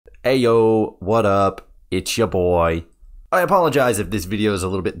Hey yo, what up? It's your boy. I apologize if this video is a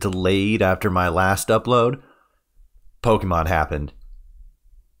little bit delayed after my last upload. Pokemon happened.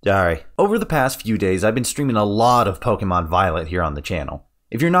 Sorry. Over the past few days, I've been streaming a lot of Pokemon Violet here on the channel.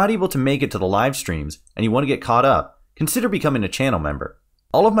 If you're not able to make it to the live streams and you want to get caught up, consider becoming a channel member.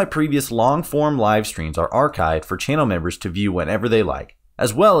 All of my previous long-form live streams are archived for channel members to view whenever they like,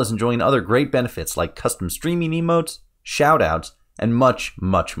 as well as enjoying other great benefits like custom streaming emotes, shoutouts, and much,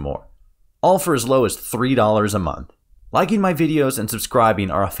 much more. All for as low as $3 a month. Liking my videos and subscribing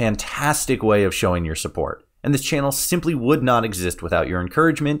are a fantastic way of showing your support, and this channel simply would not exist without your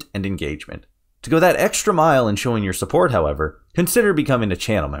encouragement and engagement. To go that extra mile in showing your support, however, consider becoming a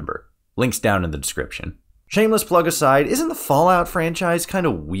channel member. Links down in the description. Shameless plug aside, isn't the Fallout franchise kind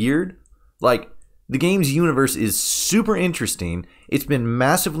of weird? Like, the game's universe is super interesting, it's been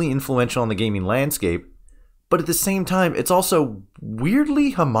massively influential on the gaming landscape, but at the same time, it's also weirdly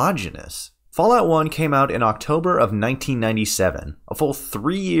homogenous. Fallout 1 came out in October of 1997, a full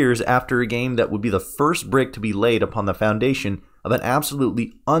 3 years after a game that would be the first brick to be laid upon the foundation of an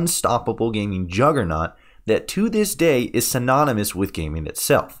absolutely unstoppable gaming juggernaut that to this day is synonymous with gaming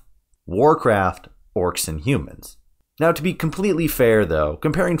itself. Warcraft, Orcs and Humans. Now, to be completely fair though,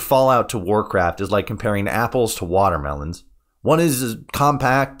 comparing Fallout to Warcraft is like comparing apples to watermelons. One is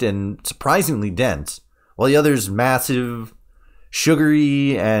compact and surprisingly dense, while the other is massive,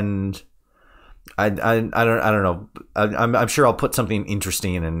 sugary, and I don't know. I'm sure I'll put something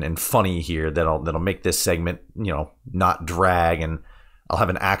interesting and funny here that'll make this segment, not drag, and I'll have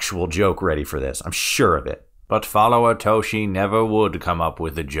an actual joke ready for this. I'm sure of it. But follower Toshi never would come up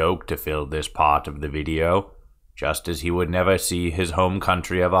with a joke to fill this part of the video, just as he would never see his home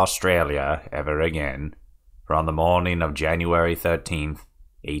country of Australia ever again. For on the morning of January 13th,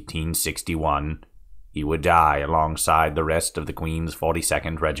 1861, he would die alongside the rest of the Queen's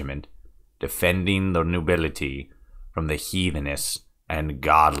 42nd Regiment, defending the nobility from the heathenish and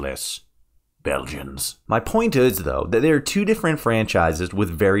godless Belgians. My point is, though, that there are two different franchises with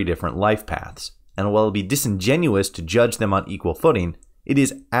very different life paths, and while it would be disingenuous to judge them on equal footing, it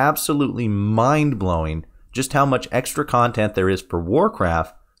is absolutely mind-blowing just how much extra content there is for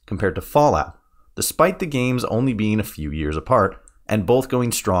Warcraft compared to Fallout, despite the games only being a few years apart, and both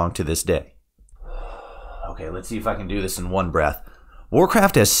going strong to this day. Okay, let's see if I can do this in one breath.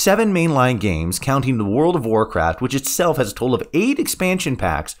 Warcraft has 7 mainline games, counting the World of Warcraft, which itself has a total of 8 expansion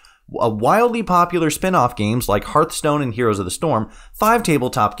packs, wildly popular spin-off games like Hearthstone and Heroes of the Storm, 5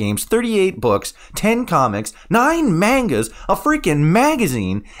 tabletop games, 38 books, 10 comics, 9 mangas, a freaking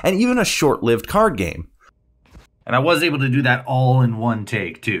magazine, and even a short-lived card game. And I was able to do that all in one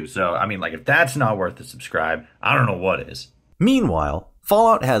take, too, so, if that's not worth the subscribe, I don't know what is. Meanwhile,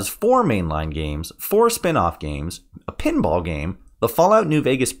 Fallout has 4 mainline games, 4 spin-off games, a pinball game, the Fallout New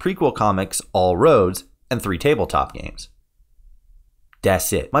Vegas prequel comics All Roads, and 3 tabletop games.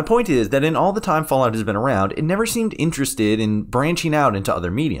 That's it. My point is that in all the time Fallout has been around, it never seemed interested in branching out into other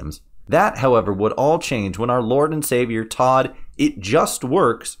mediums. That, however, would all change when our Lord and Savior Todd It Just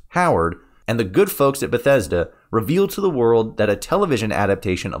Works Howard and the good folks at Bethesda revealed to the world that a television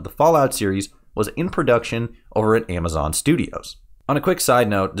adaptation of the Fallout series was in production over at Amazon Studios. On a quick side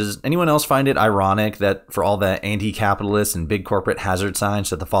note, does anyone else find it ironic that for all the anti-capitalist and big corporate hazard signs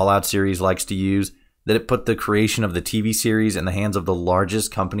that the Fallout series likes to use, that it put the creation of the TV series in the hands of the largest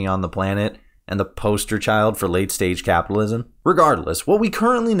company on the planet and the poster child for late-stage capitalism? Regardless, what we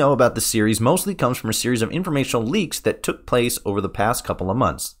currently know about the series mostly comes from a series of informational leaks that took place over the past couple of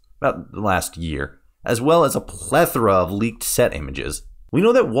months, about the last year, as well as a plethora of leaked set images. We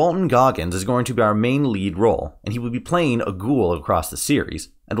know that Walton Goggins is going to be our main lead role, and he will be playing a ghoul across the series,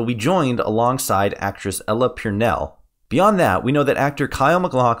 and will be joined alongside actress Ella Purnell. Beyond that, we know that actor Kyle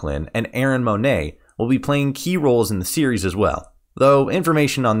MacLachlan and Aaron Monet will be playing key roles in the series as well, though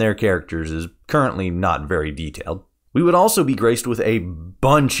information on their characters is currently not very detailed. We would also be graced with a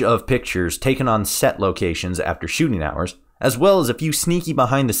bunch of pictures taken on set locations after shooting hours, as well as a few sneaky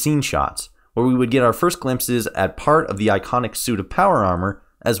behind-the-scenes shots, where we would get our first glimpses at part of the iconic suit of power armor,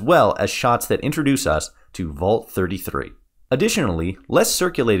 as well as shots that introduce us to Vault 33. Additionally, less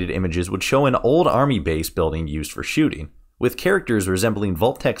circulated images would show an old army base building used for shooting, with characters resembling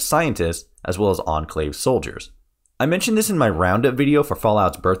Vault-Tec scientists as well as Enclave soldiers. I mentioned this in my roundup video for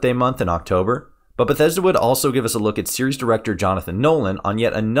Fallout's birthday month in October, but Bethesda would also give us a look at series director Jonathan Nolan on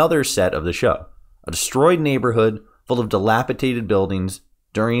yet another set of the show, a destroyed neighborhood full of dilapidated buildings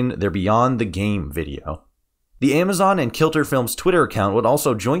during their Beyond the Game video. The Amazon and Kilter Films Twitter account would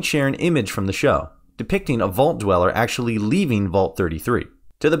also joint share an image from the show, depicting a Vault Dweller actually leaving Vault 33.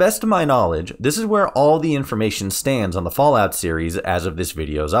 To the best of my knowledge, this is where all the information stands on the Fallout series as of this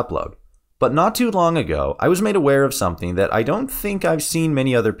video's upload. But not too long ago, I was made aware of something that I don't think I've seen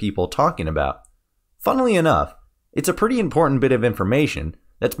many other people talking about. Funnily enough, it's a pretty important bit of information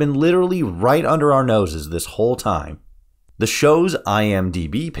that's been literally right under our noses this whole time. The show's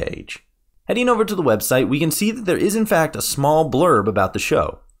IMDb page. Heading over to the website, we can see that there is in fact a small blurb about the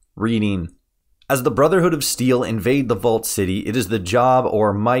show, reading, "As the Brotherhood of Steel invade the Vault City, it is the job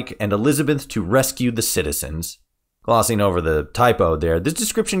of Mike and Elizabeth to rescue the citizens." Glossing over the typo there, this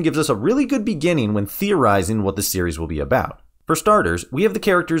description gives us a really good beginning when theorizing what the series will be about. For starters, we have the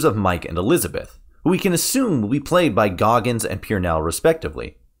characters of Mike and Elizabeth, who we can assume will be played by Goggins and Purnell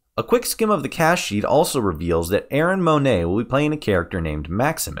respectively. A quick skim of the cast sheet also reveals that Aaron Monet will be playing a character named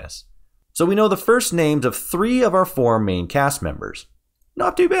Maximus. So we know the first names of 3 of our 4 main cast members.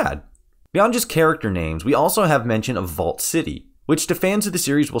 Not too bad. Beyond just character names, we also have mention of Vault City, which to fans of the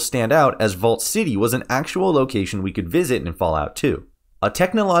series will stand out as Vault City was an actual location we could visit in Fallout 2. A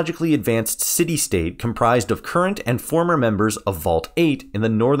technologically advanced city-state comprised of current and former members of Vault 8 in the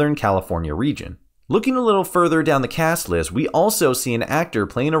Northern California region. Looking a little further down the cast list, we also see an actor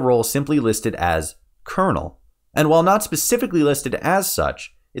playing a role simply listed as Colonel. And while not specifically listed as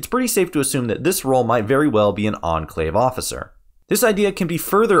such, it's pretty safe to assume that this role might very well be an Enclave officer. This idea can be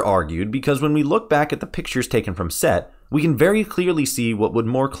further argued because when we look back at the pictures taken from set, we can very clearly see what would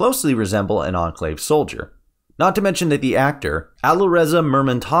more closely resemble an Enclave soldier. Not to mention that the actor, Alireza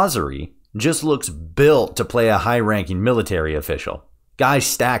Murmentazari, just looks built to play a high-ranking military official. Guy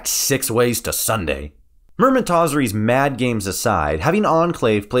stacked 6 ways to Sunday. Murmentazari's mad games aside, having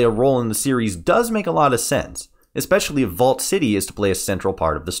Enclave play a role in the series does make a lot of sense, especially if Vault City is to play a central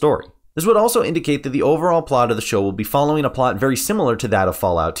part of the story. This would also indicate that the overall plot of the show will be following a plot very similar to that of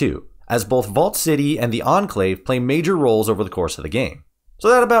Fallout 2, as both Vault City and the Enclave play major roles over the course of the game. So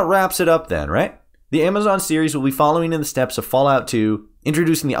that about wraps it up then, right? The Amazon series will be following in the steps of Fallout 2,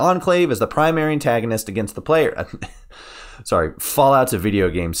 introducing the Enclave as the primary antagonist against the player. Sorry, Fallout's a video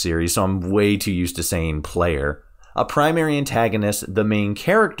game series, so I'm way too used to saying player. A primary antagonist the main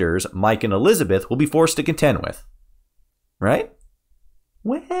characters, Mike and Elizabeth, will be forced to contend with. Right?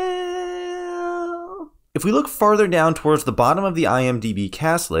 Well, if we look farther down towards the bottom of the IMDb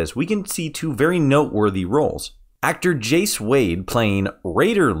cast list, we can see 2 very noteworthy roles. Actor Jace Wade playing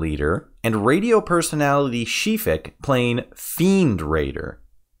Raider Leader, and radio personality Shefik playing Fiend Raider.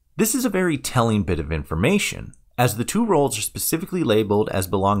 This is a very telling bit of information, as the 2 roles are specifically labeled as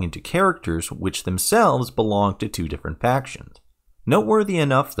belonging to characters which themselves belong to 2 different factions. Noteworthy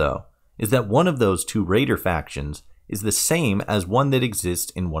enough, though, is that one of those 2 Raider factions is the same as one that exists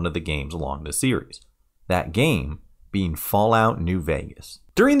in one of the games along the series. That game being Fallout New Vegas.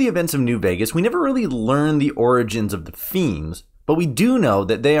 During the events of New Vegas, we never really learn the origins of the Fiends, but we do know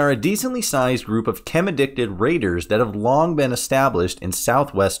that they are a decently sized group of chem-addicted raiders that have long been established in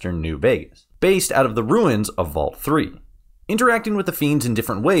southwestern New Vegas, based out of the ruins of Vault 3. Interacting with the Fiends in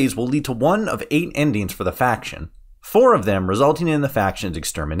different ways will lead to one of 8 endings for the faction, 4 of them resulting in the faction's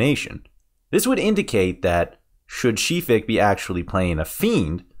extermination. This would indicate that, should Shefik be actually playing a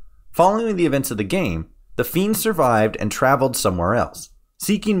Fiend, following the events of the game, the Fiend survived and traveled somewhere else,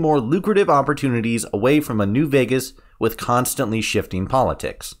 seeking more lucrative opportunities away from a New Vegas with constantly shifting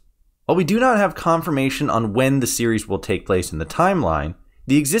politics. While we do not have confirmation on when the series will take place in the timeline,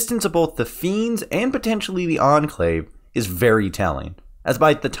 the existence of both the Fiends and potentially the Enclave is very telling, as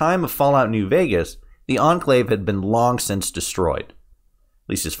by the time of Fallout New Vegas, the Enclave had been long since destroyed, at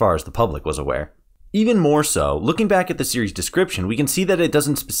least as far as the public was aware. Even more so, looking back at the series description, we can see that it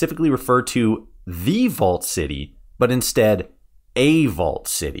doesn't specifically refer to the Vault City, but instead a Vault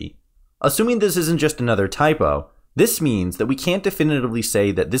City. Assuming this isn't just another typo, this means that we can't definitively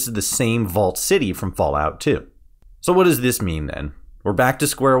say that this is the same Vault City from Fallout 2. So what does this mean then? We're back to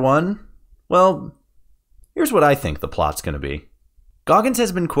square one? Well, here's what I think the plot's going to be. Goggins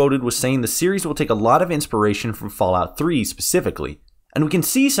has been quoted with saying the series will take a lot of inspiration from Fallout 3 specifically, and we can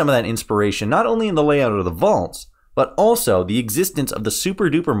see some of that inspiration not only in the layout of the vaults, but also the existence of the super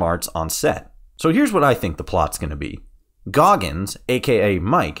duper marts on set. So here's what I think the plot's going to be. Goggins, aka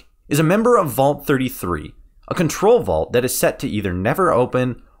Mike, is a member of Vault 33, a control vault that is set to either never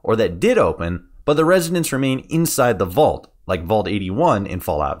open or that did open, but the residents remain inside the vault, like Vault 81 in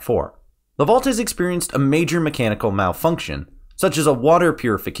Fallout 4. The vault has experienced a major mechanical malfunction, such as a water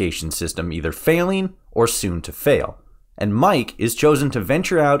purification system either failing or soon to fail, and Mike is chosen to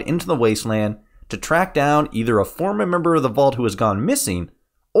venture out into the wasteland to track down either a former member of the vault who has gone missing,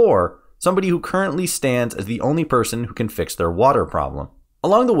 or somebody who currently stands as the only person who can fix their water problem.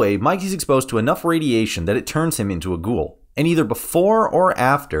 Along the way, Mike is exposed to enough radiation that it turns him into a ghoul. and either before or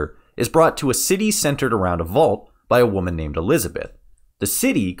after is brought to a city centered around a vault by a woman named Elizabeth. The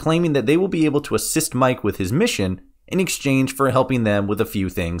city claiming that they will be able to assist Mike with his mission in exchange for helping them with a few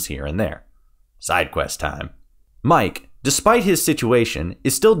things here and there. Side quest time. Mike, despite his situation,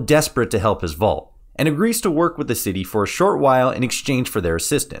 is still desperate to help his vault, and agrees to work with the city for a short while in exchange for their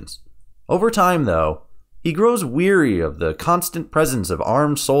assistance. Over time, though, he grows weary of the constant presence of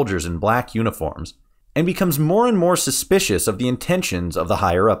armed soldiers in black uniforms, and becomes more and more suspicious of the intentions of the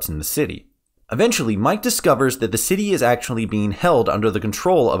higher-ups in the city. Eventually, Mike discovers that the city is actually being held under the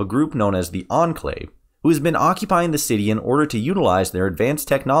control of a group known as the Enclave, who has been occupying the city in order to utilize their advanced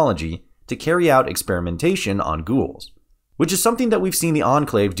technology to carry out experimentation on ghouls, which is something that we've seen the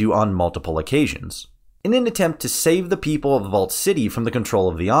Enclave do on multiple occasions. In an attempt to save the people of Vault City from the control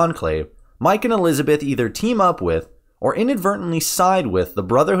of the Enclave, Mike and Elizabeth either team up with, or inadvertently side with, the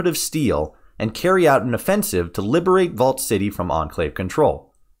Brotherhood of Steel and carry out an offensive to liberate Vault City from Enclave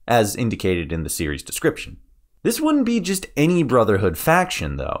control, as indicated in the series description. This wouldn't be just any Brotherhood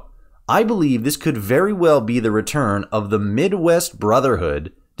faction, though. I believe this could very well be the return of the Midwest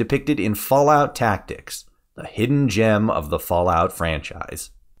Brotherhood depicted in Fallout Tactics, the hidden gem of the Fallout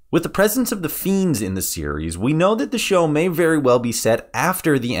franchise. With the presence of the Fiends in the series, we know that the show may very well be set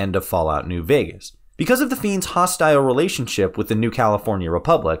after the end of Fallout New Vegas. Because of the Fiends' hostile relationship with the New California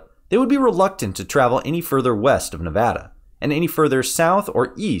Republic, they would be reluctant to travel any further west of Nevada, and any further south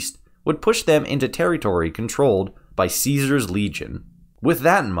or east would push them into territory controlled by Caesar's Legion. With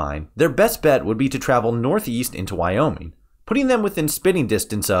that in mind, their best bet would be to travel northeast into Wyoming, putting them within spitting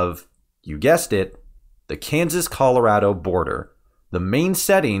distance of, you guessed it, the Kansas-Colorado border, the main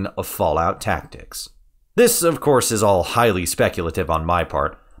setting of Fallout Tactics. This, of course, is all highly speculative on my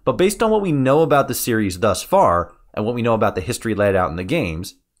part, but based on what we know about the series thus far, and what we know about the history laid out in the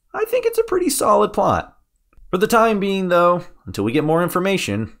games, I think it's a pretty solid plot. For the time being, though, until we get more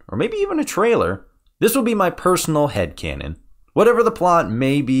information, or maybe even a trailer, this will be my personal headcanon. Whatever the plot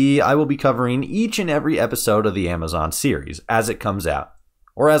may be, I will be covering each and every episode of the Amazon series as it comes out,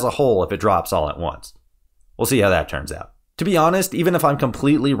 or as a whole if it drops all at once. We'll see how that turns out. To be honest, even if I'm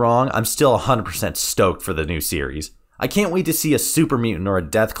completely wrong, I'm still 100% stoked for the new series. I can't wait to see a super mutant or a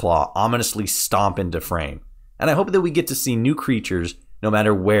Deathclaw ominously stomp into frame, and I hope that we get to see new creatures no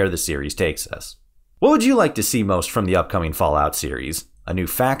matter where the series takes us. What would you like to see most from the upcoming Fallout series? A new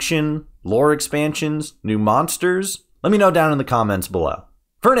faction? Lore expansions? New monsters? Let me know down in the comments below.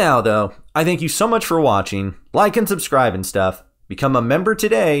 For now, though, I thank you so much for watching. Like and subscribe and stuff. Become a member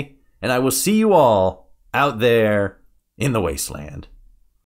today, and I will see you all out there in the wasteland.